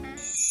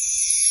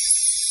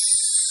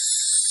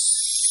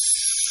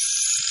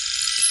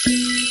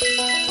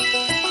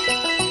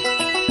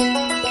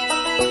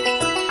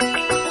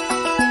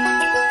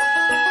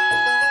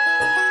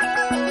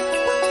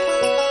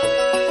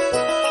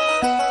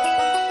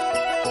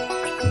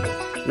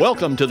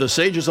Welcome to the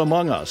Sages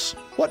Among Us.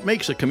 What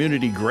makes a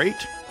community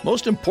great?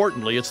 Most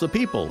importantly, it's the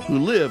people who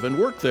live and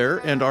work there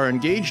and are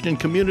engaged in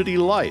community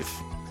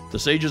life. The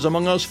Sages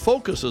Among Us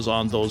focuses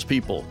on those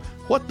people,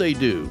 what they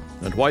do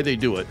and why they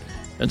do it,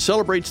 and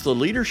celebrates the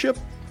leadership,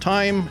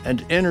 time,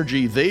 and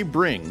energy they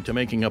bring to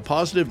making a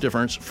positive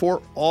difference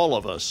for all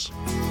of us.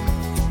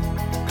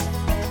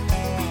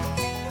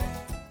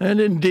 And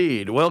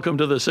indeed, welcome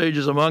to the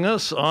Sages Among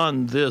Us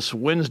on this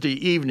Wednesday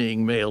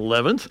evening, May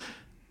 11th.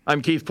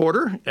 I'm Keith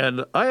Porter,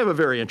 and I have a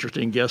very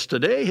interesting guest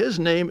today. His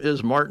name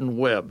is Martin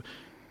Webb.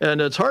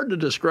 And it's hard to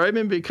describe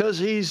him because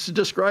he's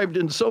described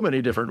in so many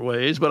different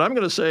ways, but I'm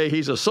going to say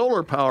he's a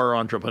solar power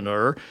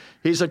entrepreneur,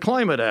 he's a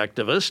climate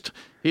activist,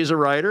 he's a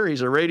writer,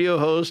 he's a radio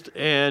host,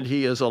 and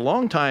he is a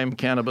longtime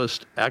cannabis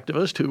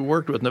activist who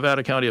worked with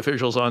Nevada County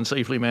officials on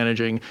safely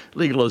managing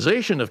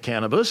legalization of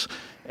cannabis,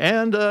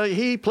 and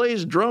he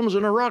plays drums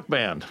in a rock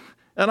band.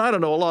 And I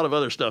don't know, a lot of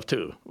other stuff,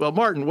 too. Well,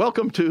 Martin,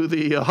 welcome to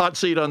the hot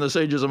seat on the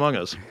Sages Among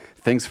Us.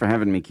 Thanks for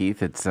having me,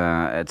 Keith. It's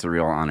a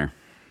real honor.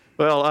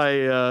 Well,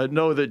 I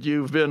know that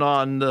you've been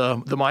on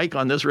the mic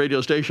on this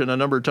radio station a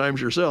number of times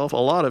yourself, a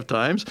lot of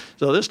times.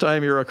 So this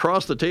time you're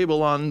across the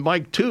table on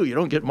mic 2. You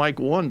don't get mic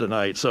 1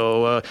 tonight.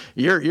 So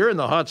you're in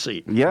the hot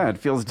seat. Yeah, it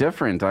feels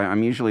different.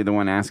 I'm usually the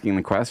one asking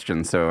the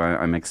question, so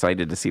I'm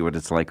excited to see what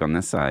it's like on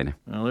this side.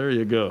 Well, there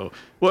you go.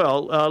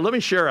 Well, let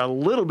me share a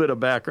little bit of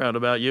background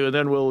about you, and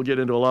then we'll get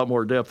into a lot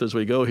more depth as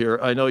we go here.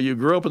 I know you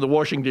grew up in the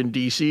Washington,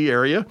 D.C.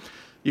 area.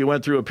 You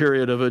went through a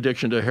period of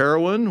addiction to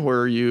heroin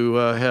where you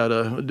had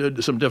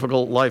some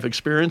difficult life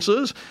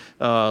experiences,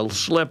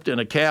 slept in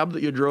a cab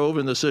that you drove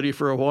in the city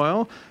for a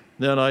while.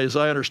 Then, as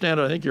I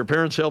understand it, I think your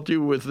parents helped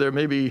you with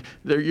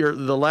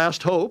the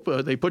last hope.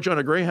 They put you on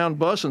a Greyhound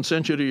bus and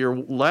sent you to your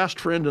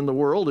last friend in the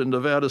world in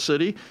Nevada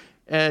City,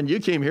 and you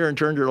came here and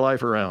turned your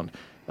life around.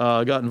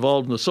 Got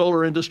involved in the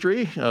solar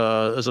industry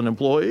as an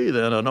employee,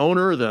 then an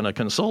owner, then a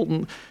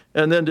consultant,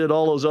 and then did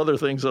all those other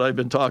things that I've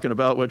been talking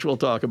about, which we'll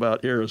talk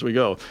about here as we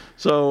go.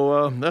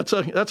 So that's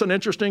an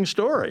interesting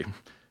story.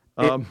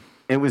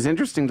 It was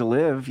interesting to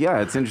live.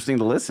 Yeah, it's interesting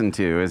to listen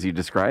to as you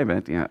describe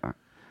it. Yeah,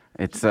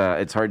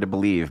 it's hard to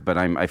believe, but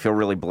I feel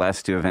really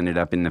blessed to have ended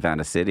up in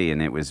Nevada City,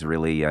 and it was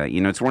really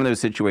it's one of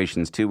those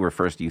situations too where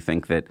first you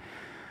think that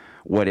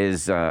what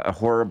is a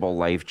horrible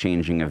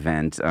life-changing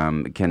event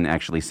can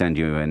actually send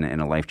you in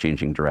a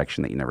life-changing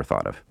direction that you never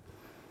thought of.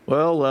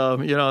 Well,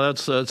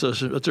 that's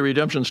a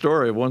redemption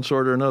story of one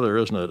sort or another,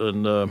 isn't it?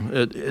 And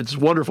it's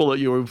wonderful that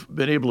you've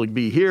been able to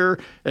be here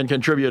and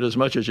contribute as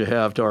much as you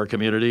have to our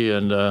community,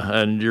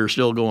 and you're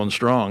still going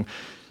strong.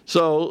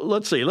 So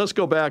let's see. Let's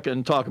go back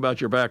and talk about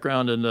your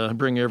background and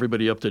bring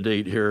everybody up to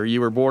date here.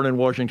 You were born in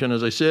Washington,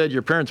 as I said.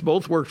 Your parents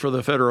both worked for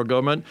the federal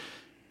government.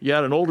 You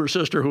had an older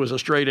sister who was a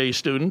straight-A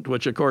student,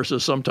 which, of course,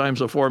 is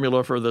sometimes a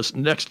formula for this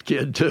next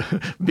kid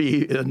to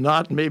be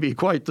not maybe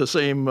quite the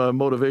same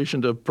motivation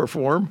to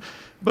perform.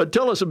 But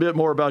tell us a bit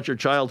more about your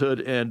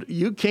childhood, and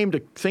you came to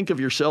think of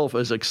yourself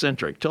as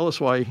eccentric. Tell us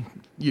why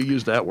you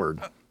used that word.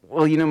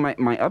 Well,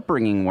 my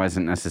upbringing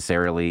wasn't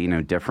necessarily,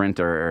 different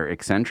or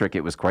eccentric.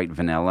 It was quite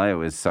vanilla. It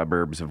was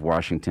suburbs of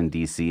Washington,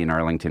 D.C. and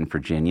Arlington,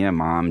 Virginia.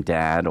 Mom,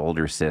 dad,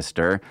 older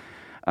sister.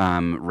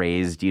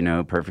 Raised,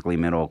 perfectly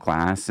middle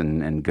class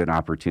and good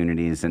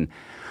opportunities. And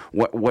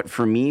what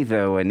for me,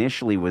 though,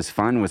 initially was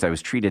fun was I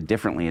was treated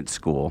differently at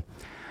school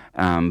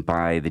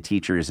by the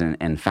teachers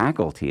and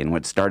faculty. And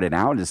what started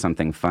out as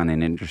something fun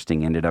and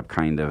interesting ended up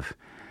kind of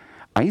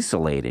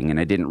isolating. And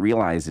I didn't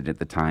realize it at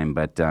the time,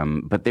 but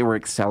they were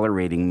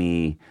accelerating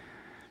me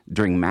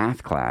during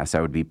math class. I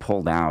would be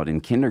pulled out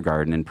in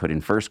kindergarten and put in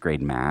first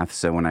grade math.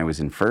 So when I was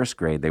in first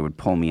grade, they would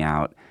pull me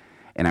out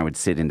and I would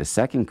sit into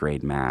second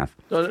grade math.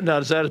 Now,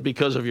 is that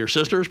because of your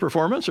sister's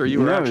performance, or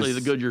you were actually the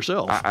good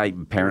yourself?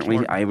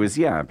 Apparently I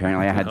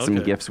had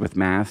some gifts with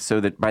math, so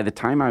that by the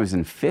time I was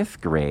in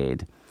fifth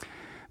grade,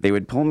 they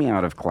would pull me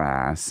out of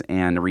class,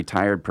 and a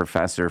retired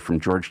professor from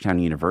Georgetown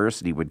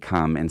University would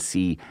come and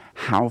see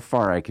how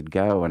far I could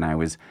go, and I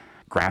was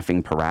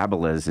graphing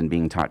parabolas and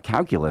being taught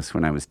calculus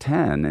when I was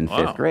 10 in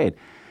fifth grade,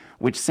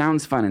 which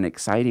sounds fun and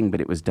exciting,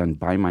 but it was done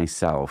by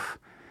myself,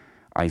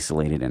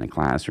 isolated in a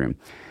classroom.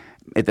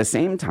 At the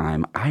same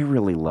time, I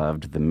really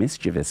loved the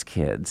mischievous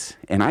kids,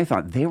 and I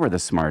thought they were the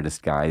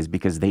smartest guys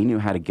because they knew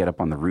how to get up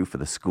on the roof of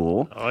the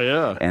school. Oh,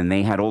 yeah. And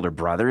they had older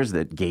brothers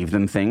that gave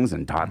them things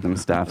and taught them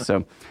stuff.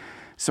 So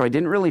I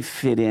didn't really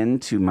fit in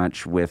too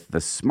much with the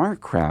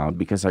smart crowd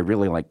because I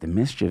really liked the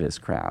mischievous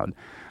crowd.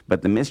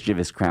 But the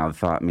mischievous crowd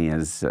thought me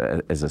as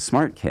a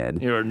smart kid.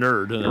 You're a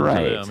nerd.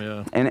 Right.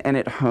 Yeah. And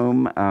at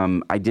home,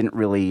 I didn't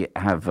really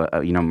have,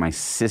 my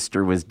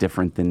sister was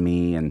different than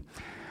me, and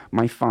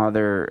my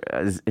father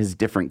is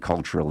different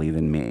culturally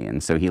than me,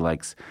 and so he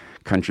likes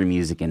country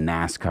music and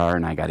NASCAR,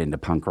 and I got into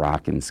punk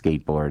rock and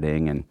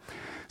skateboarding. And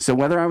so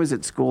whether I was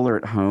at school or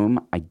at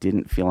home, I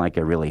didn't feel like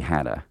I really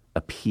had a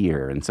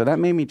peer, and so that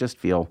made me just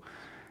feel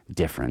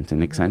different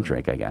and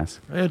eccentric, I guess.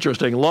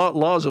 Interesting.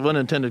 Laws of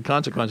unintended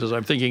consequences.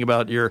 I'm thinking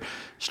about your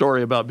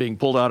story about being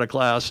pulled out of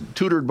class,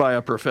 tutored by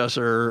a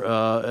professor,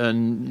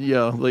 and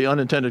the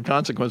unintended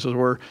consequences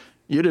were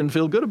you didn't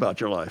feel good about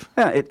your life.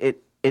 Yeah,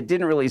 it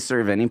didn't really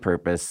serve any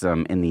purpose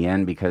in the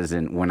end, because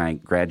when I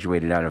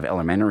graduated out of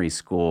elementary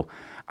school,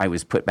 I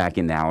was put back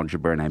into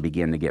algebra and I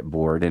began to get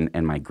bored,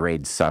 and my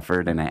grades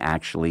suffered, and I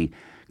actually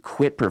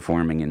quit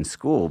performing in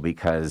school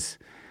because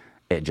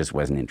it just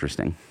wasn't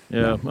interesting.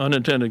 Yeah,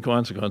 unintended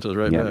consequences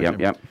right back.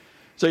 Yep.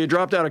 So you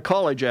dropped out of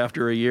college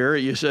after a year.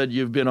 You said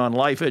you've been on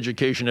life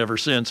education ever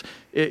since.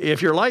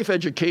 If your life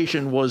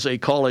education was a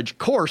college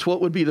course, what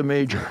would be the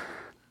major?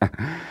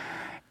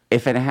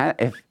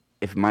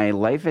 If my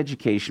life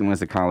education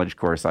was a college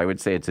course, I would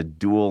say it's a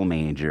dual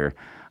major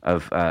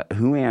of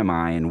who am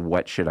I and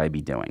what should I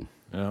be doing.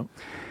 Yeah.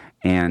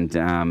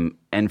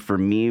 And for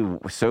me,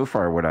 so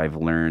far, what I've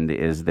learned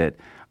is that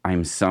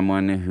I'm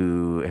someone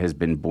who has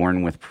been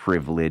born with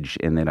privilege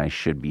and that I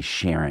should be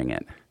sharing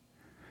it.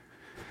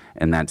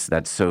 And that's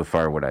so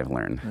far what I've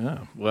learned.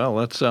 Yeah. Well,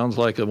 that sounds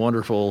like a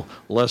wonderful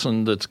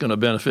lesson that's going to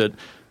benefit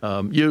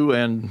you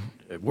and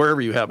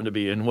wherever you happen to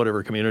be in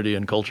whatever community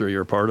and culture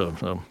you're a part of.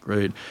 So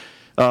great.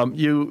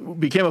 You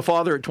became a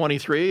father at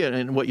 23,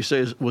 and what you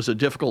say was a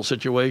difficult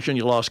situation.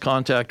 You lost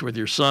contact with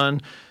your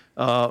son,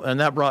 and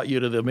that brought you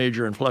to the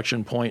major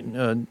inflection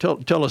point.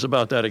 Tell us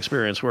about that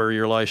experience where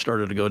your life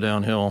started to go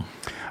downhill.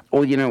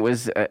 Well,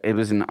 it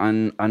was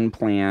an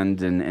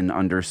unplanned and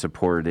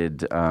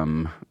under-supported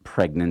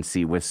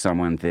pregnancy with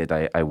someone that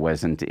I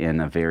wasn't in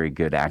a very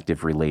good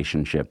active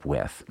relationship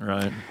with.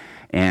 Right.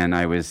 And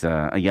I was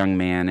a young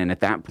man, and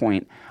at that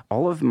point,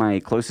 all of my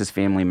closest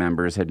family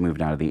members had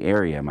moved out of the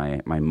area.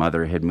 My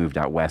mother had moved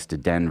out west to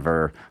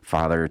Denver,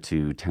 father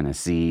to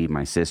Tennessee,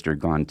 my sister had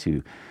gone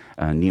to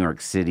New York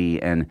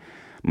City, and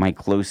my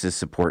closest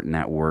support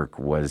network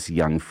was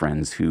young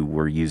friends who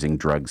were using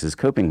drugs as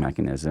coping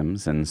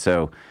mechanisms. And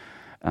so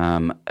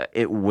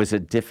it was a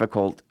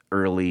difficult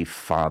early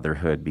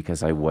fatherhood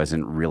because I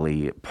wasn't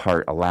really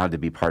allowed to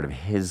be part of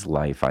his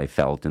life, I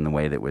felt, in the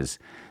way that was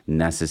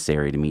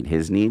necessary to meet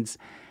his needs.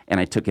 And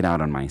I took it out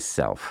on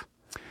myself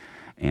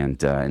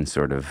and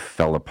sort of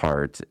fell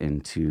apart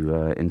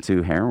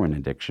into heroin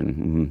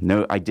addiction.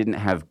 No, I didn't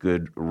have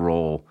good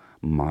role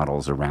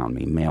models around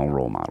me, male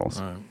role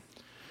models. Right.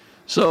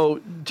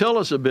 So tell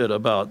us a bit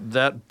about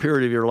that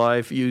period of your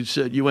life. You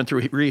said you went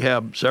through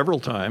rehab several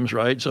times,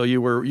 right? So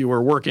you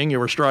were working, you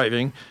were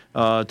striving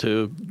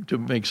to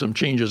make some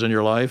changes in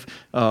your life.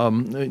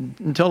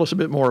 Tell us a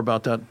bit more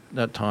about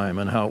that time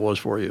and how it was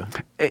for you.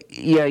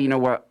 Yeah, you know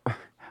what?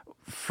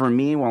 For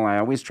me, while I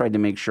always tried to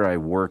make sure I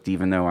worked,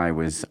 even though I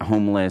was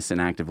homeless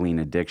and actively in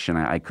addiction,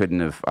 I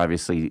couldn't have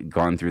obviously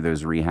gone through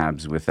those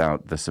rehabs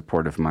without the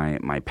support of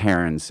my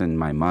parents and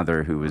my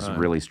mother, who was a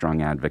really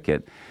strong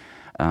advocate.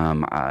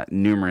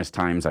 Numerous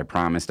times I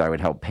promised I would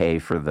help pay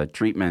for the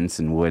treatments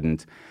and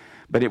wouldn't.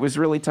 But it was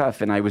really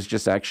tough, and I was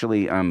just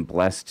actually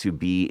blessed to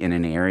be in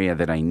an area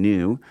that I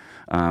knew,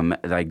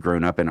 that I'd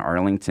grown up in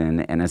Arlington,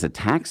 and as a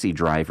taxi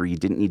driver, you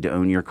didn't need to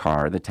own your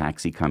car. The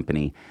taxi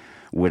company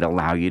would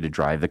allow you to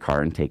drive the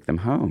car and take them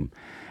home.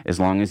 As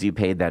long as you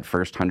paid that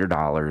first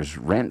 $100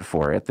 rent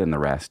for it, then the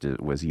rest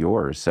was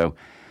yours. So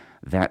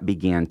that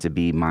began to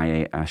be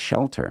my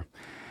shelter.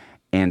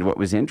 And what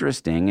was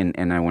interesting,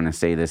 and I want to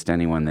say this to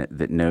anyone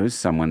that knows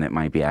someone that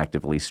might be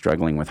actively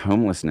struggling with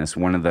homelessness,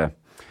 one of the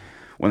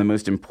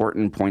most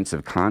important points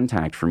of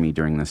contact for me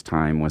during this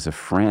time was a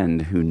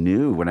friend who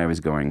knew what I was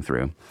going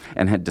through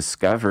and had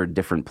discovered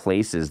different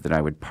places that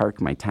I would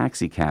park my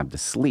taxi cab to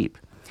sleep.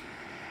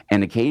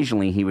 And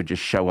occasionally he would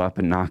just show up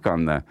and knock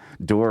on the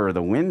door or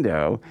the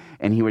window,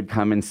 and he would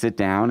come and sit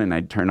down, and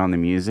I'd turn on the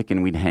music,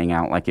 and we'd hang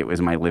out like it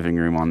was my living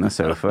room on the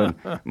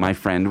sofa. My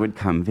friend would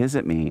come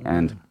visit me,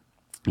 and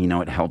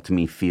it helped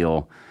me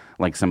feel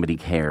like somebody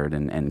cared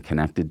and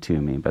connected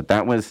to me. But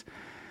that was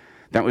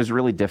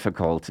really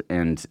difficult.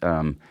 And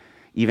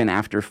even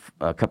after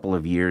a couple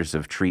of years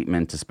of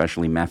treatment,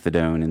 especially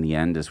methadone in the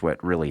end is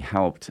what really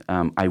helped,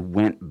 I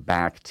went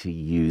back to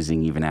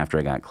using even after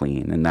I got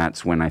clean. And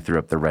that's when I threw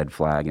up the red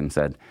flag and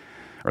said,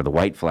 or the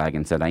white flag,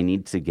 and said, I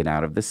need to get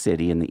out of the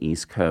city and the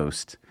East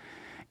Coast.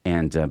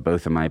 And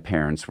both of my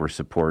parents were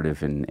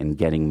supportive in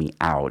getting me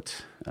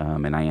out.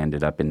 And I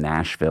ended up in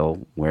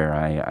Nashville, where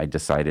I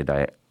decided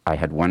I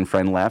had one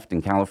friend left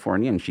in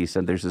California, and she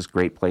said, there's this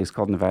great place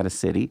called Nevada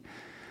City.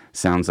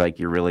 Sounds like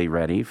you're really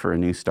ready for a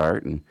new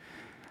start, and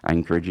I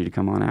encourage you to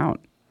come on out.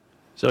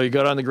 So you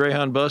got on the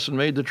Greyhound bus and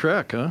made the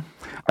trek, huh?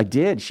 I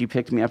did. She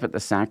picked me up at the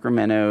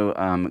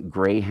Sacramento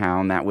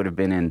Greyhound. That would have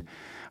been in,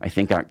 I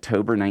think,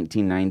 October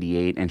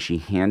 1998, and she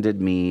handed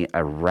me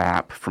a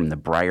wrap from the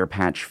Briar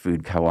Patch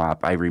Food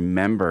Co-op. I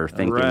remember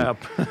thinking,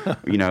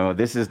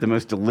 this is the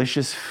most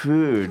delicious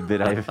food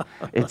that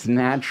it's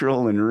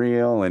natural and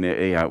real, and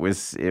it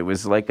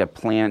was like a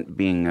plant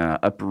being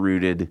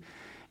uprooted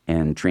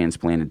and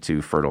transplanted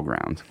to fertile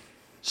ground.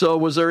 So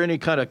was there any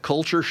kind of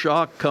culture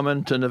shock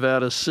coming to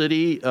Nevada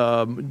City?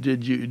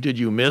 Did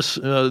you miss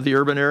the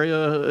urban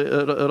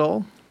area at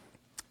all?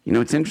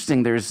 It's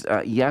interesting. There's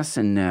yes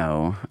and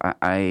no.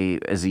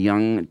 As a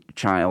young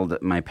child,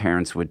 my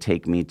parents would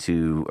take me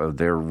to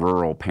their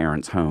rural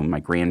parents' home. My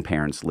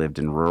grandparents lived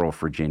in rural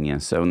Virginia.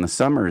 So in the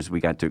summers, we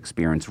got to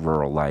experience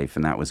rural life,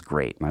 and that was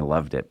great, and I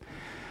loved it.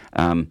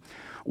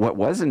 What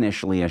was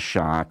initially a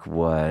shock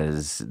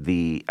was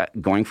the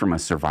going from a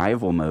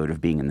survival mode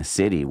of being in the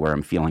city, where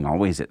I'm feeling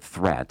always at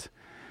threat,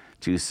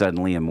 to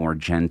suddenly a more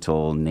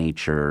gentle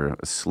nature,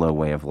 slow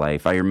way of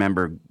life. I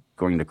remember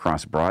going to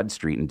cross Broad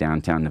Street in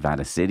downtown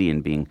Nevada City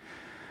and being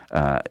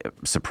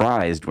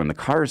surprised when the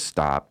cars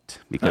stopped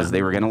because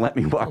they were going to let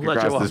me walk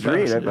across the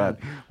street. I thought,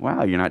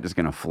 wow, you're not just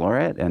going to floor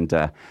it? And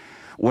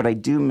what I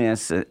do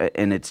miss,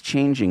 and it's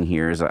changing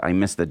here, is I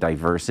miss the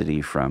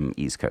diversity from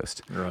East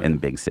Coast in the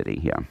big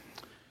city,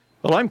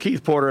 Well, I'm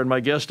Keith Porter, and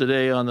my guest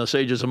today on The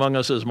Sages Among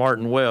Us is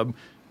Martin Webb.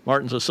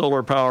 Martin's a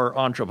solar power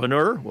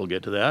entrepreneur. We'll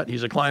get to that.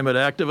 He's a climate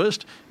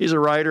activist. He's a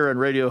writer and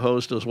radio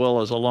host, as well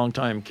as a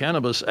longtime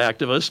cannabis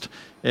activist.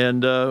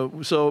 And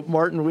so,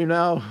 Martin,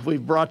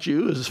 we've brought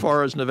you as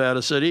far as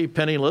Nevada City,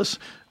 penniless,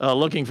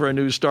 looking for a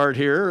new start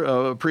here,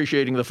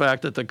 appreciating the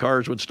fact that the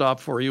cars would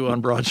stop for you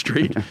on Broad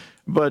Street.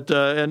 But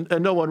and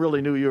no one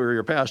really knew you or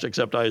your past,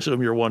 except I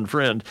assume your one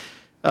friend.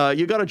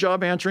 You got a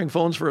job answering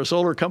phones for a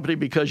solar company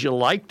because you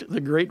liked the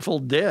Grateful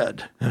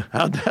Dead.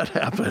 How'd that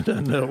happen,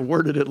 and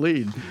where did it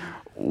lead?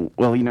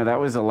 Well, that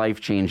was a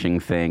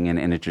life-changing thing,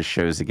 and it just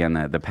shows, again,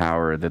 the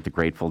power that the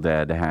Grateful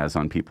Dead has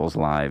on people's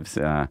lives,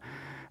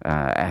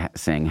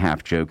 saying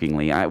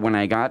half-jokingly. When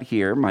I got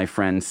here, my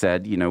friend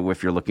said,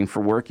 if you're looking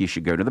for work, you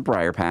should go to the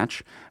Briar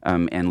Patch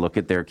and look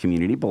at their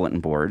community bulletin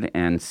board,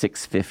 and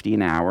 $6.50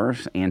 an hour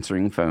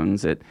answering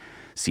phones at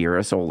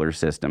Sierra Solar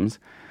Systems.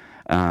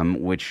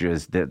 Which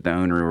is the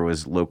owner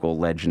was local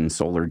legend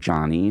Solar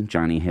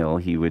Johnny Hill.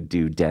 He would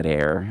do Dead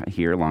Air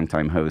here,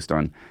 longtime host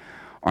on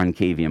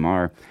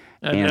KVMR.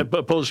 And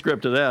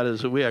postscript to that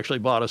is that we actually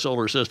bought a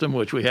solar system,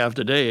 which we have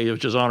today,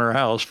 which is on our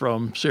house,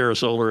 from Sierra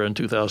Solar in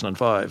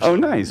 2005. Oh,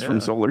 nice,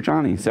 from Solar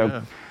Johnny.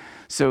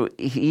 So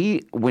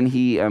when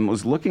he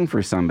was looking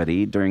for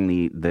somebody during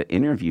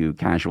the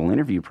casual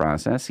interview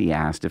process, he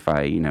asked if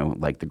I,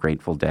 like the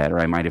Grateful Dead, or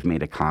I might have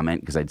made a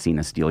comment because I'd seen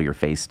a Steal Your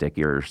Face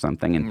sticker or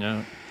something.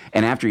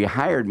 And after he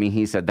hired me,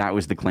 he said that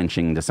was the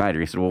clinching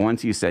decider. He said, well,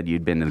 once you said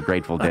you'd been to the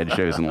Grateful Dead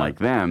shows and like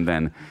them,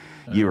 then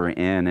you were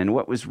in. And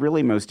what was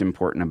really most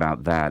important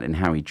about that and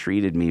how he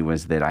treated me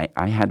was that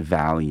I had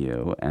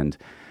value, and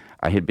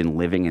I had been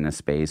living in a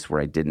space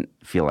where I didn't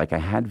feel like I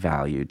had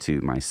value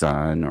to my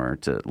son or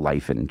to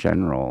life in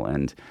general.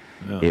 And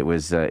it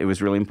was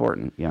really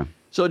important,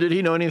 So did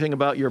he know anything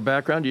about your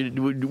background?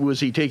 Was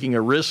he taking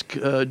a risk,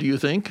 do you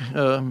think,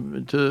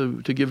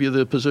 to give you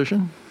the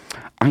position?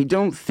 I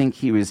don't think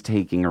he was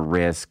taking a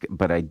risk,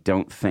 but I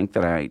don't think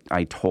that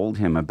I told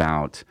him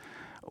about,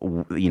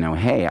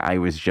 hey, I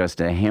was just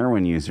a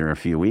heroin user a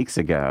few weeks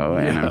ago,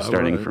 and I'm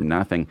starting from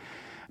nothing,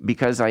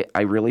 because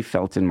I really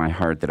felt in my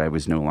heart that I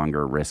was no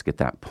longer a risk at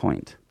that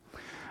point.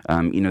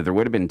 There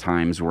would have been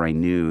times where I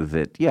knew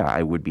that,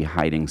 I would be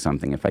hiding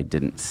something if I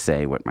didn't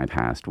say what my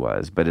past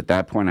was. But at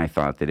that point, I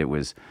thought that it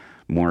was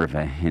more of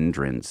a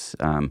hindrance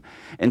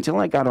until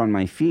I got on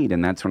my feet.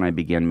 And that's when I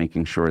began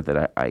making sure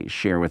that I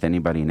share with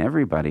anybody and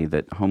everybody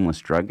that homeless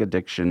drug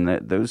addiction,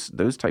 that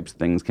those types of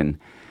things can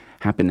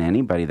happen to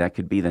anybody. That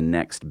could be the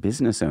next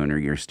business owner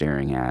you're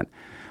staring at,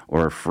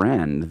 or a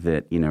friend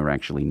that,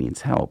 actually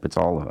needs help. It's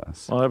all of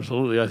us. Well,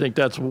 absolutely. I think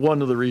that's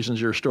one of the reasons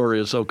your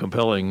story is so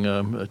compelling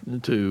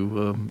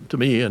to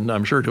me, and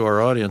I'm sure to our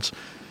audience.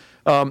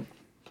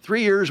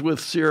 3 years with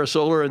Sierra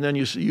Solar, and then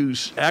you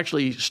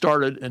actually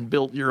started and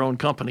built your own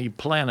company,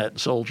 Planet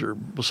Solar,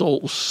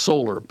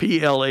 Planit,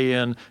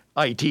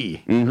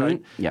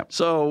 right? Yep.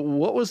 So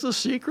what was the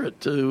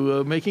secret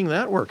to making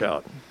that work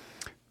out?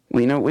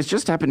 Well, it was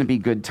just happened to be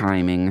good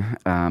timing,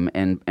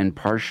 and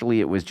partially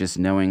it was just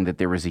knowing that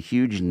there was a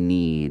huge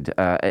need.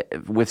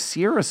 With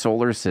Sierra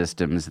Solar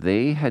Systems,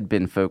 they had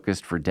been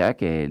focused for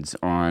decades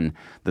on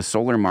the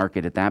solar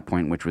market at that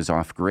point, which was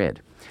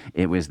off-grid.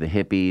 It was the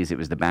hippies, it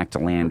was the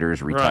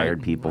back-to-landers,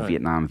 retired people,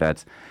 Vietnam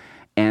vets.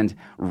 And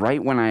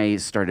right when I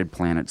started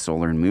Planet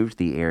Solar and moved to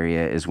the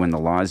area is when the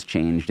laws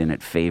changed and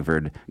it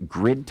favored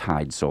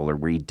grid-tied solar,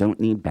 where you don't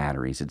need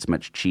batteries. It's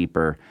much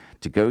cheaper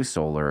to go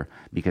solar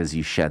because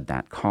you shed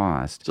that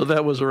cost. So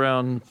that was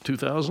around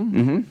 2000?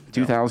 Mm-hmm.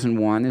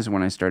 2001 is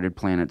when I started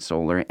Planet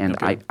Solar, and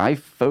I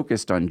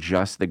focused on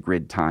just the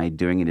grid-tied,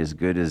 doing it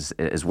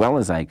as well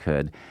as I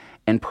could,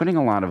 and putting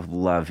a lot of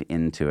love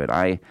into it.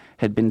 I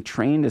had been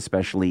trained,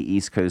 especially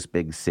East Coast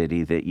big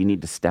city, that you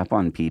need to step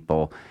on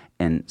people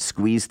and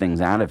squeeze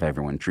things out of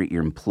everyone. Treat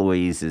your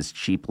employees as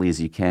cheaply as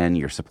you can,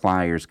 your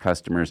suppliers,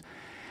 customers.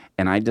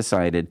 And I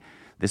decided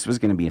this was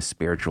going to be a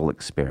spiritual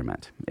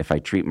experiment. If I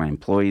treat my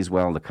employees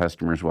well, the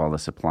customers well, the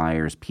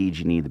suppliers,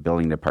 PG&E, the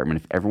building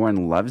department, if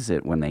everyone loves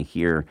it when they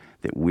hear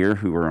that we're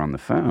who are on the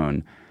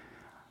phone,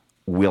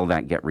 will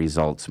that get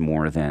results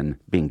more than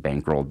being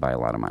bankrolled by a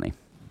lot of money?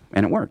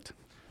 And it worked.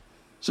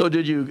 So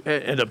did you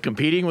end up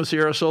competing with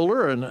Sierra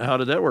Solar, and how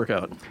did that work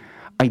out?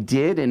 I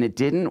did, and it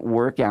didn't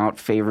work out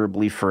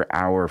favorably for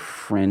our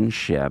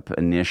friendship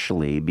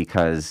initially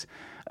because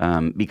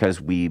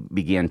we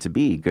began to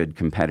be good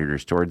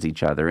competitors towards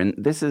each other. And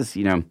this is,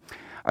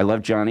 I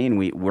love Johnny, and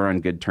we're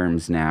on good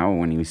terms now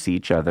when we see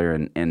each other.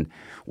 And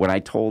what I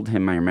told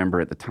him, I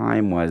remember at the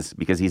time, was,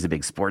 because he's a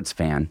big sports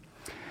fan,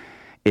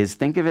 is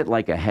think of it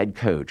like a head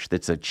coach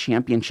that's a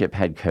championship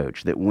head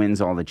coach that wins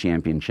all the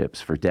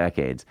championships for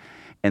decades.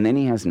 And then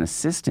he has an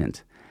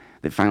assistant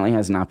that finally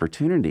has an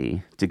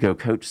opportunity to go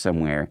coach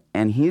somewhere,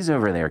 and he's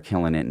over there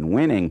killing it and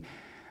winning.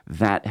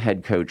 That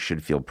head coach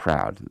should feel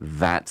proud.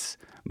 That's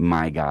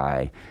my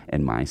guy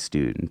and my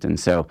student. And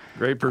so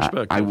great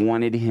perspective. I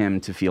wanted him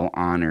to feel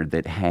honored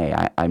that, hey,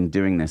 I'm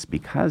doing this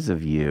because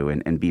of you,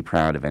 and be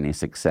proud of any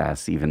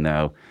success, even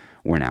though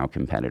we're now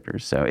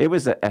competitors. So it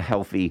was a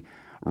healthy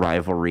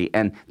rivalry.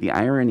 And the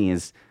irony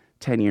is,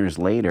 10 years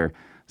later,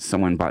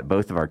 someone bought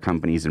both of our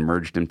companies and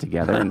merged them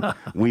together, and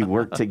we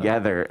worked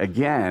together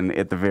again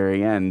at the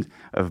very end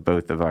of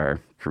both of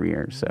our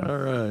careers. So. All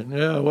right.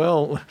 Yeah,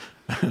 well...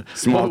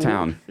 Small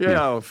town.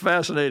 Yeah,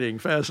 fascinating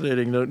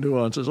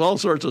nuances. All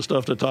sorts of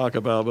stuff to talk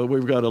about, but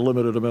we've got a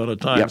limited amount of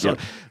time.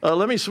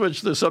 Let me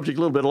switch the subject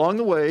a little bit. Along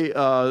the way,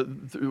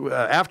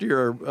 after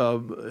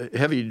your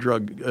heavy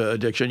drug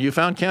addiction, you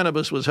found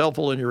cannabis was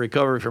helpful in your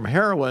recovery from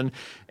heroin,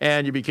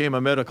 and you became a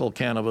medical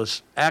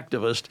cannabis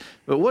activist.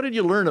 But what did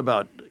you learn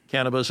about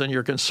cannabis and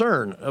your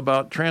concern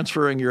about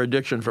transferring your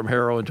addiction from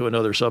heroin to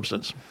another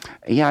substance?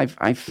 Yeah,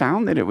 I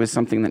found that it was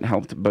something that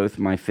helped both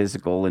my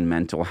physical and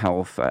mental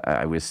health.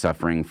 I was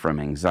suffering from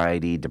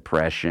anxiety,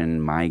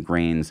 depression,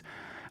 migraines,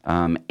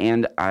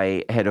 and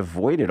I had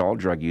avoided all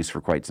drug use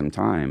for quite some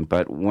time.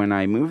 But when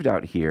I moved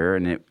out here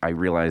and I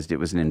realized it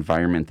was an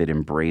environment that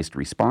embraced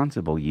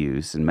responsible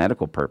use and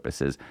medical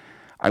purposes,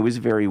 I was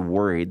very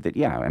worried that,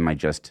 am I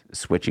just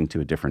switching to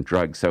a different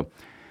drug? So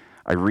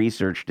I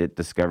researched it,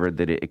 discovered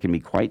that it can be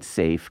quite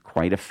safe,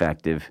 quite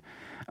effective,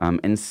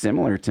 and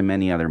similar to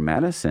many other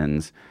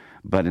medicines,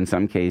 but in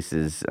some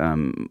cases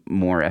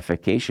more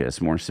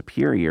efficacious, more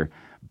superior,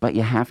 but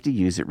you have to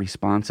use it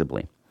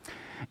responsibly.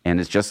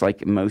 And it's just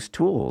like most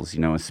tools.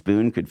 A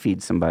spoon could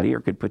feed somebody or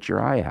could put your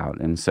eye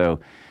out. And so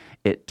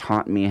it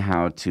taught me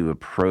how to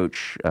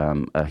approach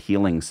a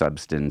healing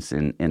substance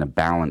in a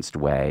balanced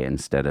way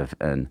instead of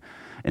an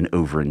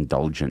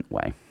overindulgent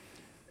way.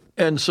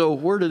 And so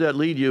where did that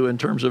lead you in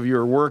terms of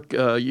your work?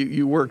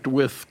 You worked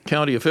with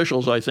county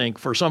officials, I think,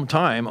 for some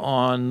time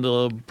on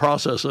the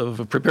process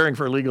of preparing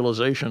for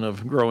legalization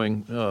of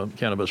growing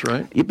cannabis,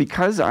 right? Yeah,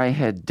 because I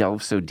had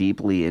delved so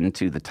deeply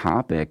into the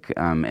topic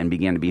and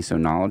began to be so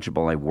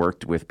knowledgeable, I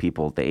worked with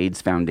people at the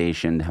AIDS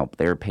Foundation to help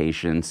their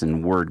patients,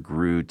 and word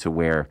grew to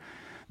where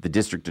the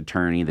district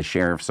attorney, the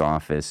sheriff's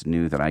office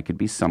knew that I could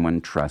be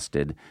someone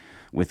trusted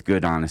with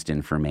good, honest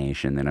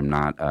information, that I'm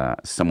not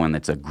someone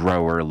that's a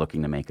grower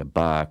looking to make a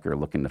buck or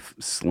looking to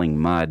sling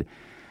mud,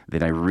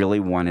 that I really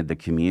wanted the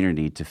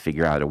community to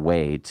figure out a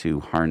way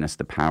to harness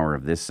the power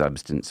of this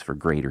substance for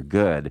greater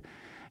good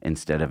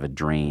instead of a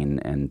drain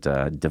and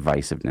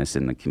divisiveness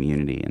in the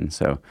community. And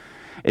so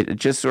it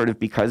just sort of,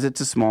 because it's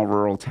a small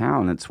rural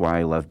town, that's why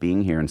I love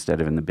being here instead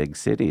of in the big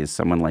city, is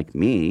someone like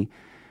me,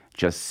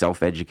 just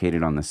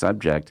self-educated on the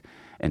subject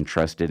and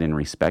trusted and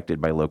respected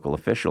by local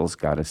officials,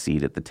 got a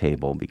seat at the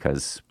table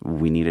because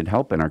we needed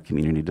help in our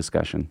community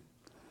discussion.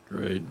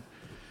 Great.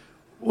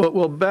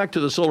 Well, back to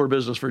the solar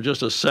business for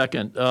just a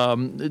second.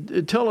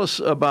 Tell us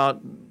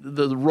about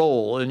the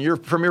role,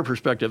 and from your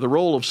perspective, the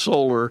role of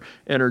solar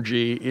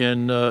energy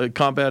in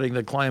combating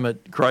the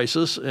climate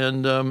crisis,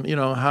 and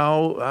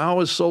how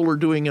is solar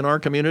doing in our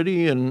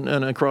community and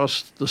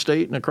across the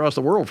state and across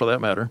the world, for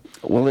that matter?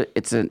 Well,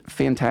 it's a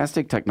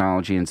fantastic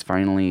technology, and it's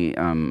finally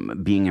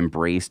being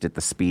embraced at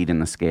the speed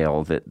and the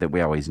scale that we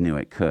always knew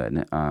it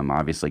could.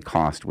 Obviously,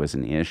 cost was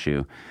an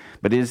issue.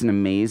 But it is an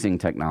amazing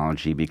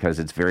technology because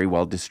it's very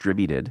well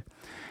distributed.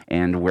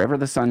 And wherever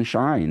the sun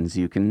shines,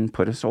 you can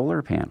put a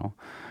solar panel.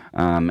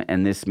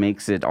 And this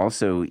makes it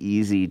also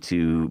easy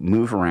to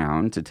move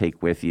around, to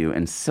take with you.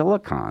 And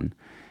silicon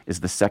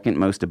is the second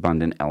most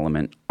abundant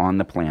element on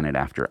the planet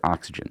after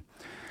oxygen.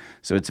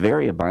 So it's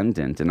very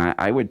abundant. And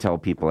I would tell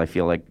people, I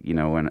feel like,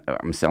 when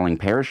I'm selling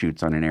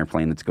parachutes on an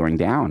airplane that's going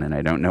down, and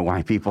I don't know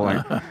why people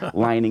aren't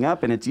lining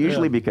up. And it's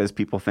usually because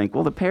people think,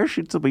 well, the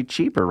parachutes will be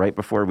cheaper right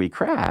before we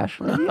crash.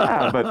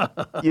 Yeah,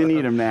 but you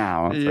need them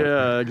now.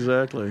 Yeah,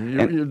 exactly.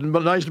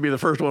 But nice to be the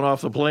first one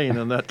off the plane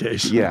in that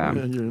case. Yeah.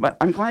 But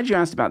I'm glad you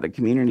asked about the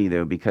community,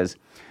 though, because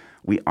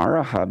we are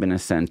a hub and a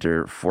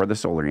center for the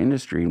solar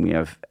industry, and we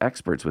have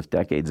experts with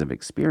decades of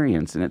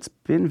experience, and it's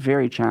been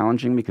very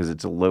challenging because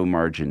it's a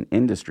low-margin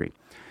industry.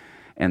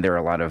 And there are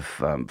a lot of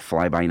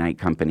fly-by-night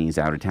companies,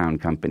 out-of-town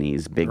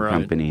companies, big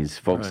companies,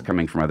 folks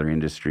coming from other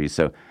industries.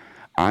 So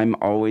I'm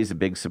always a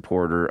big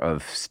supporter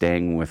of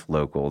staying with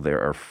local.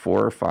 There are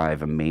 4 or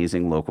 5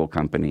 amazing local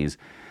companies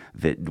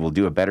that will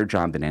do a better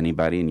job than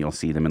anybody, and you'll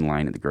see them in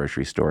line at the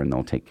grocery store, and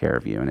they'll take care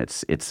of you. And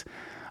it's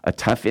a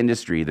tough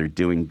industry. They're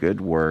doing good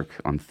work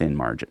on thin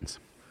margins.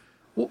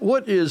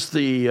 What is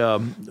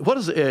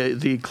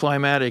the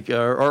climatic,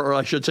 or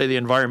I should say, the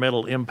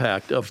environmental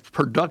impact of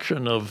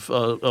production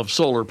of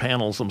solar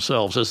panels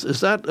themselves?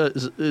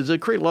 Does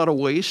it create a lot of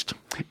waste?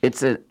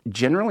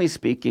 Generally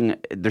speaking,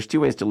 there's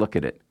two ways to look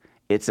at it.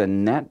 It's a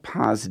net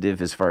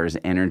positive as far as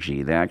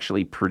energy. They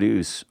actually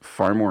produce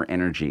far more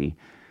energy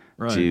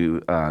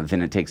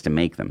than it takes to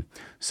make them.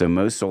 So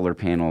most solar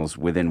panels,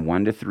 within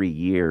 1 to 3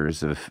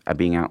 years of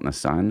being out in the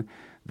sun,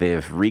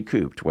 they've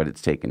recouped what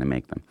it's taken to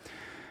make them.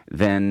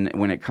 Then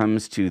when it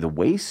comes to the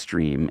waste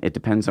stream, it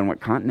depends on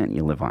what continent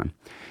you live on.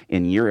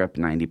 In Europe,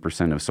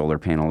 90% of solar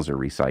panels are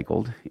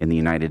recycled. In the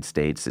United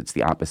States, it's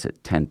the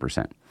opposite,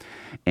 10%.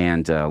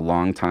 And a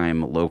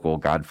longtime local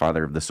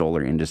godfather of the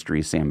solar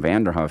industry, Sam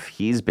Vanderhoff,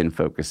 he's been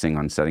focusing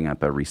on setting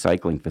up a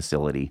recycling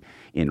facility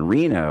in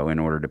Reno in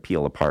order to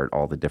peel apart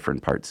all the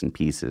different parts and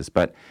pieces.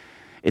 But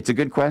it's a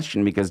good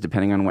question because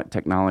depending on what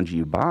technology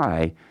you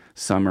buy,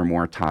 some are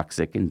more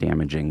toxic and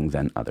damaging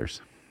than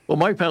others. Well,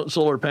 my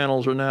solar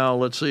panels are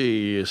now,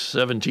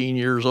 17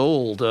 years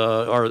old.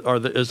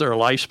 Is there a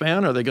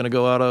lifespan? Are they going to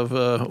go out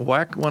of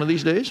whack one of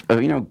these days?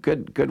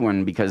 Good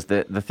one, because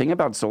the thing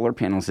about solar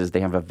panels is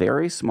they have a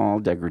very small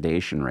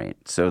degradation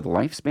rate. So the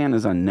lifespan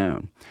is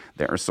unknown.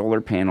 There are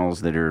solar panels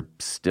that are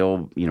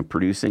still,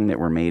 producing that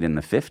were made in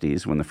the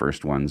 50s when the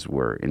first ones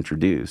were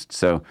introduced.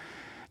 So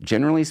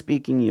generally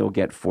speaking, you'll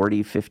get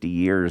 40, 50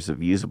 years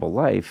of usable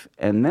life,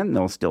 and then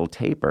they'll still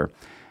taper.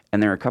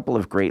 And there are a couple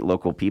of great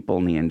local people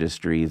in the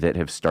industry that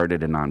have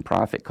started a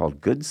nonprofit called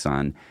Good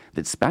Sun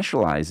that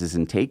specializes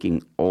in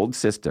taking old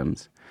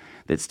systems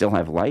that still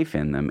have life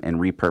in them and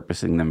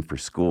repurposing them for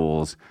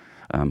schools,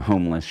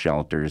 homeless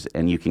shelters,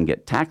 and you can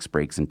get tax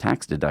breaks and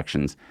tax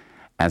deductions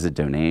as a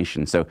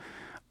donation. So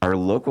our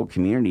local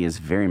community is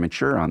very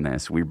mature on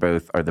this. We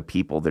both are the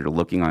people that are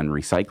looking on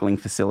recycling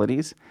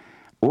facilities,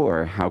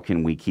 or how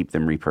can we keep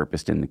them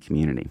repurposed in the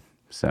community?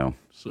 So,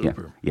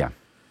 super. Yeah.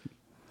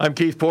 I'm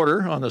Keith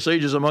Porter. On the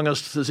Sages Among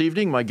Us this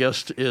evening, my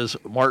guest is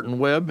Martin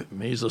Webb.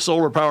 He's a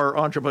solar power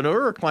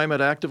entrepreneur, a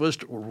climate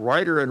activist,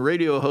 writer and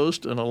radio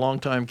host, and a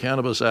longtime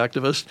cannabis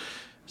activist.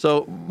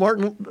 So,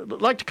 Martin,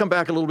 I'd like to come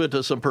back a little bit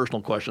to some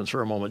personal questions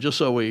for a moment, just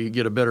so we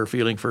get a better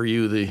feeling for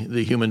you,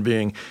 the human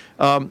being.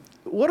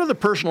 What are the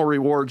personal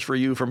rewards for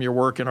you from your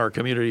work in our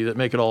community that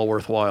make it all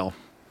worthwhile?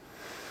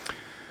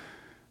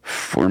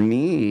 For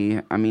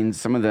me,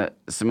 some of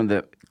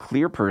the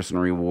clear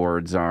personal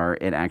rewards are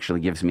it actually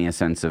gives me a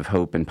sense of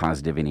hope and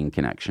positivity and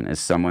connection. As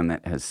someone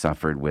that has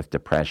suffered with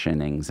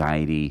depression,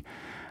 anxiety,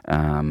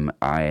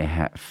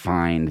 I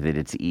find that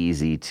it's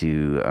easy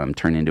to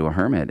turn into a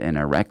hermit and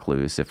a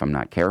recluse if I'm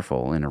not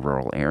careful in a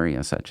rural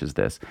area such as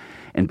this.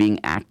 And being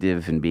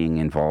active and being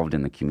involved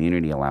in the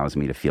community allows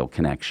me to feel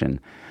connection.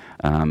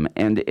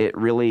 And it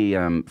really,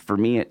 for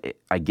me,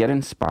 I get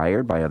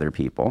inspired by other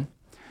people.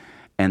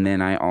 And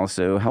then I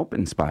also help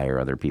inspire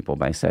other people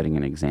by setting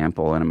an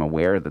example. And I'm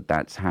aware that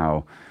that's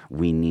how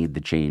we need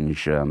the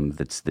change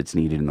that's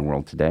needed in the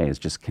world today, is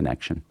just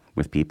connection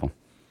with people.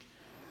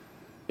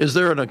 Is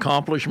there an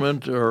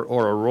accomplishment or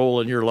a role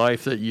in your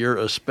life that you're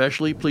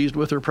especially pleased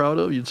with or proud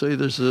of? You'd say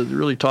this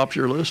really tops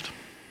your list?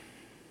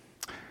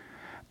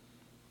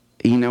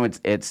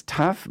 It's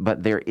tough,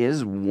 but there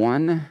is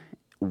one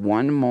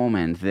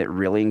moment that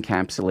really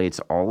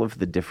encapsulates all of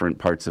the different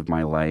parts of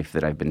my life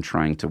that I've been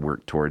trying to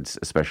work towards,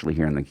 especially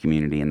here in the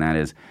community, and that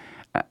is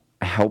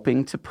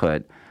helping to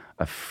put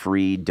a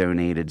free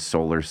donated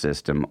solar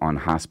system on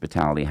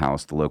Hospitality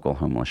House, the local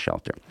homeless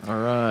shelter. All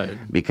right.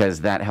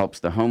 Because that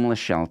helps the homeless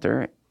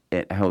shelter.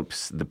 It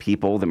helps the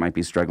people that might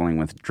be struggling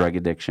with drug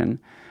addiction.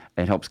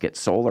 It helps get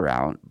solar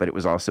out, but it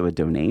was also a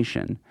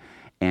donation.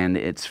 And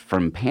it's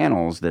from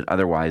panels that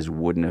otherwise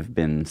wouldn't have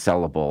been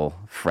sellable,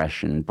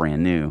 fresh and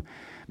brand new.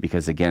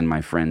 Because again,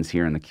 my friends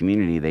here in the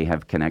community, they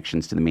have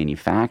connections to the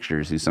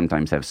manufacturers who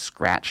sometimes have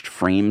scratched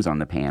frames on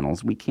the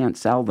panels. We can't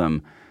sell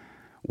them.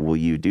 Will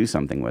you do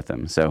something with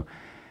them? So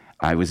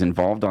I was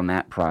involved on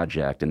that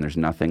project, and there's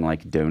nothing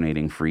like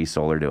donating free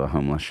solar to a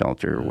homeless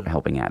shelter,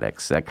 helping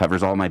addicts. That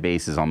covers all my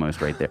bases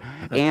almost right there.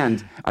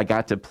 And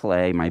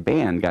my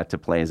band got to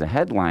play as a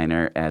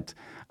headliner at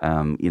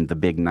in the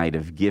big Night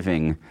of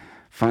Giving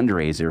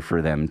fundraiser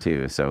for them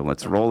too. So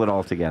let's roll it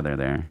all together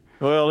there.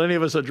 Well, any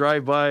of us that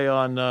drive by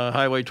on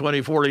Highway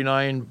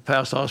 2049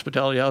 past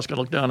Hospitality House can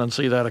look down and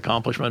see that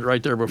accomplishment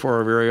right there before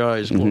our very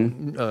eyes,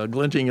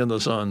 glinting in the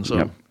sun.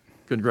 So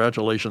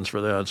Congratulations for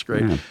that. It's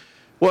great. Yeah.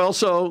 Well,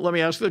 so let me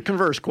ask the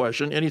converse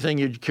question. Anything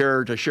you'd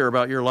care to share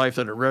about your life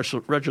that in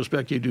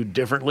retrospect you do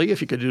differently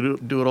if you could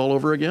do it all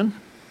over again?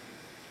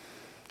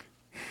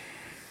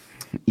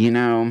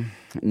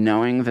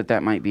 Knowing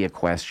that might be a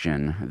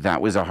question, that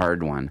was a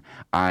hard one.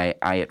 I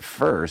at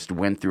first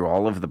went through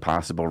all of the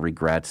possible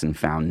regrets and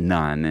found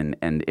none,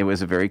 and it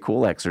was a very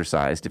cool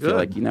exercise to feel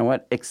like,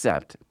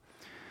 except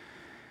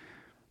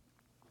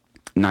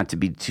not to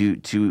be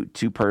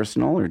too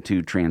personal or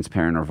too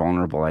transparent or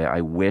vulnerable.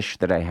 I wish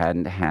that I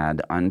hadn't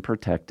had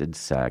unprotected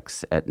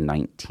sex at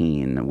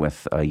 19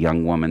 with a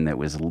young woman that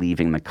was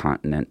leaving the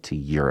continent to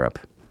Europe.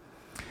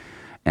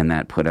 And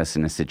that put us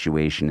in a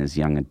situation as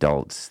young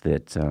adults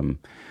that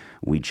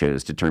we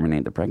chose to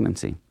terminate the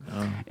pregnancy.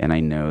 And I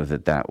know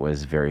that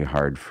was very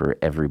hard for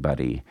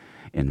everybody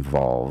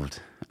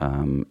involved.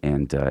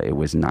 And it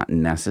was not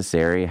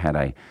necessary had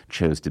I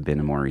chose to been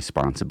a more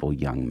responsible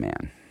young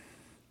man.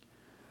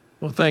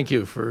 Well, thank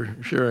you for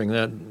sharing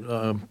that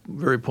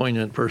very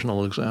poignant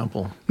personal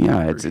example.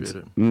 Yeah, it's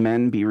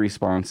men be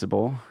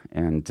responsible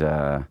and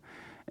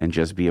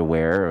just be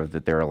aware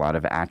that there are a lot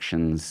of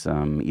actions,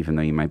 even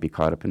though you might be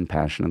caught up in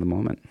passion of the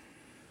moment.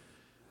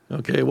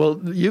 Okay, well,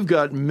 you've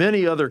got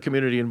many other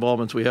community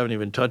involvements we haven't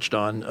even touched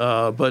on,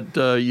 but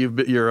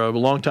you're a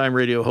longtime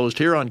radio host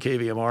here on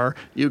KVMR.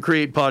 You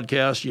create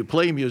podcasts, you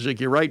play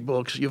music, you write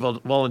books, you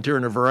volunteer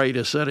in a variety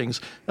of settings.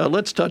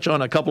 Let's touch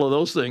on a couple of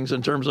those things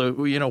in terms of,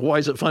 why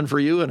is it fun for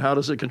you and how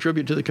does it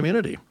contribute to the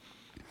community?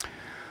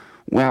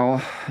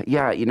 Well,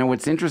 yeah,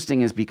 what's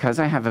interesting is because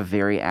I have a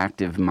very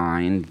active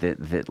mind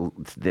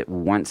that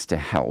wants to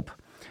help.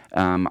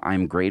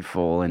 I'm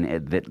grateful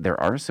that there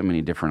are so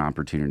many different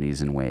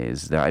opportunities and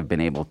ways that I've been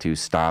able to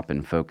stop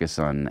and focus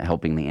on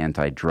helping the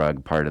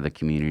anti-drug part of the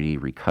community,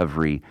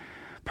 recovery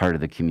part of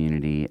the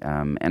community.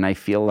 And I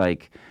feel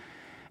like,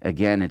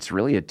 again, it's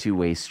really a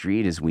two-way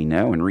street, as we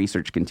know, and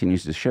research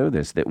continues to show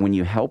this, that when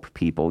you help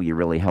people, you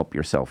really help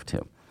yourself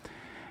too.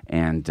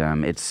 And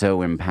it's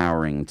so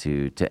empowering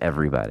to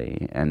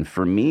everybody. And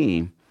for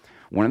me,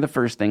 one of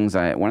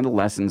the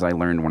lessons I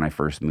learned when I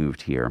first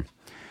moved here,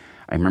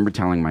 I remember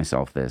telling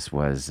myself this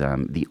was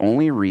the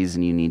only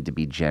reason you need to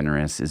be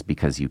generous is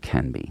because you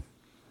can be.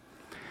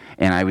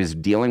 And I was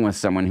dealing with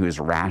someone who was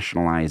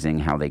rationalizing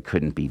how they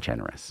couldn't be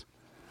generous.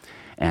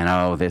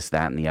 And this,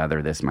 that, and the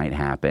other, this might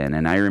happen.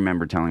 And I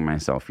remember telling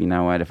myself, you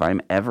know what, if I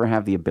ever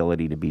have the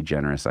ability to be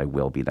generous, I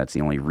will be. That's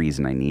the only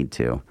reason I need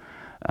to,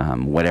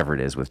 whatever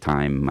it is with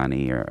time,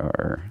 money,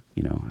 or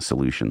a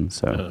solution.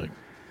 So,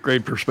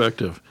 great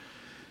perspective.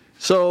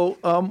 So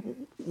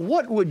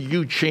what would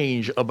you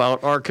change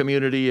about our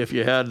community if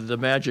you had the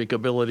magic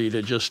ability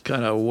to just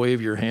kind of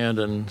wave your hand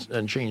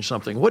and change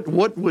something? What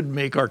would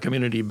make our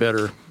community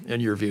better in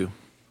your view?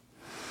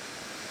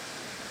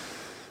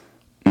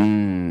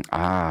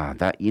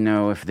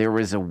 If there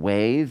was a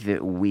way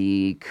that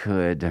we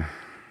could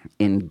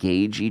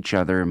engage each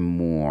other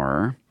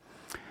more,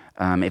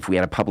 if we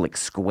had a public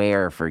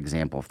square, for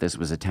example, if this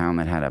was a town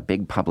that had a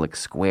big public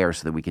square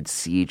so that we could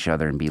see each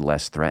other and be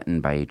less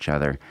threatened by each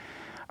other,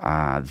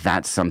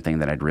 that's something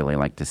that I'd really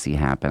like to see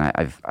happen.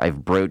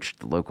 I've broached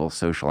the local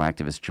social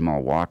activist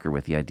Jamal Walker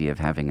with the idea of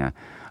having a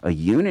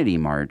unity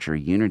march or a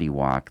unity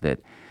walk, that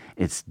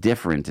it's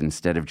different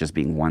instead of just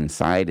being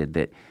one-sided,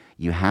 that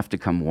you have to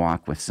come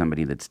walk with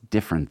somebody that's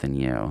different than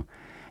you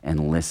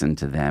and listen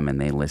to them and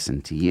they listen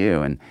to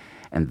you. And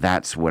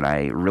that's what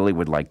I really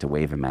would like to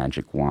wave a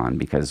magic wand,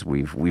 because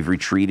we've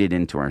retreated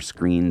into our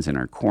screens and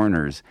our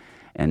corners,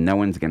 and no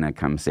one's going to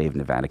come save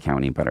Nevada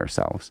County but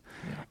ourselves.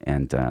 Yeah.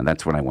 And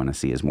that's what I want to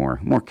see, is more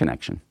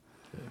connection.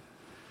 Okay.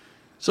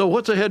 So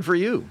what's ahead for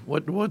you?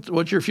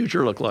 What's your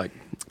future look like?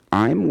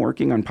 I'm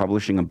working on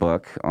publishing a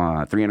book,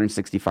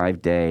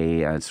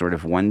 365-day, sort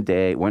of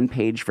one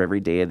page for every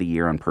day of the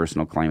year on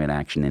personal climate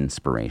action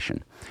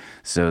inspiration,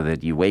 so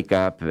that you wake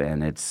up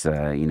and it's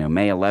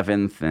May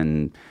 11th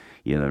and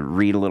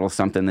read a little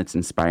something that's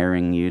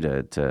inspiring you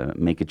to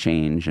make a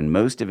change. And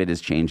most of it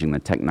is changing the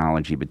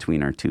technology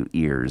between our two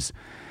ears.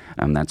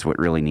 That's what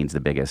really needs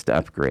the biggest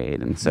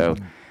upgrade. And so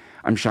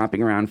I'm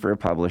shopping around for a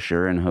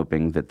publisher and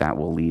hoping that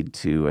will lead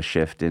to a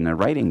shift in a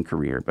writing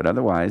career. But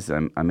otherwise,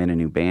 I'm in a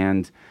new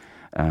band.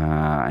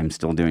 I'm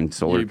still doing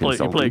solar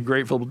consulting. You play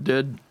Grateful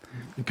Dead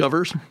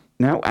covers?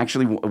 No,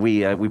 actually,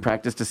 we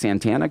practiced a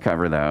Santana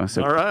cover, though.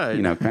 So, all right.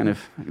 Kind of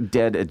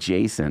Dead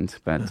adjacent.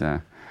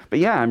 But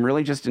yeah, I'm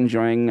really just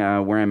enjoying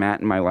where I'm at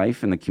in my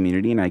life and the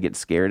community, and I get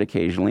scared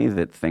occasionally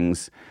that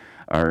things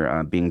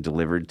are being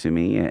delivered to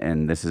me,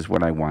 and this is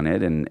what I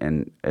wanted.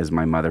 And as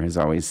my mother has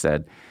always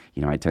said,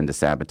 I tend to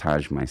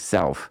sabotage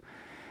myself,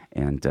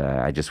 and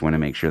I just want to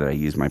make sure that I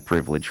use my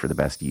privilege for the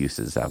best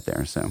uses out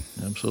there. So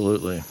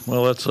absolutely.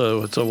 Well, it's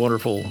a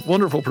wonderful,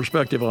 wonderful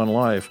perspective on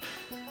life.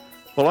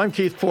 Well, I'm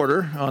Keith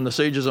Porter on The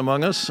Sages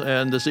Among Us,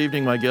 and this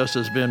evening my guest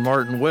has been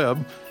Martin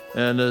Webb.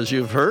 And as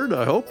you've heard,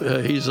 I hope,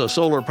 he's a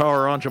solar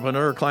power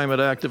entrepreneur, climate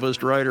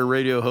activist, writer,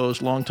 radio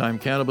host, longtime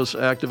cannabis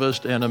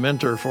activist, and a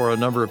mentor for a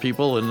number of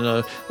people, and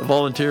a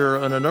volunteer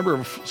in a number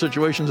of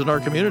situations in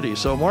our community.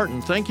 So,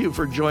 Martin, thank you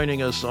for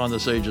joining us on The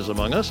Sages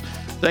Among Us.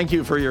 Thank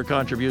you for your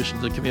contribution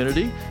to the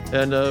community,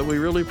 and we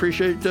really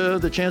appreciate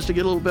the chance to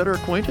get a little better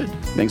acquainted.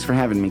 Thanks for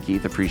having me,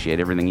 Keith. Appreciate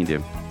everything you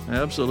do.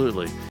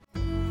 Absolutely.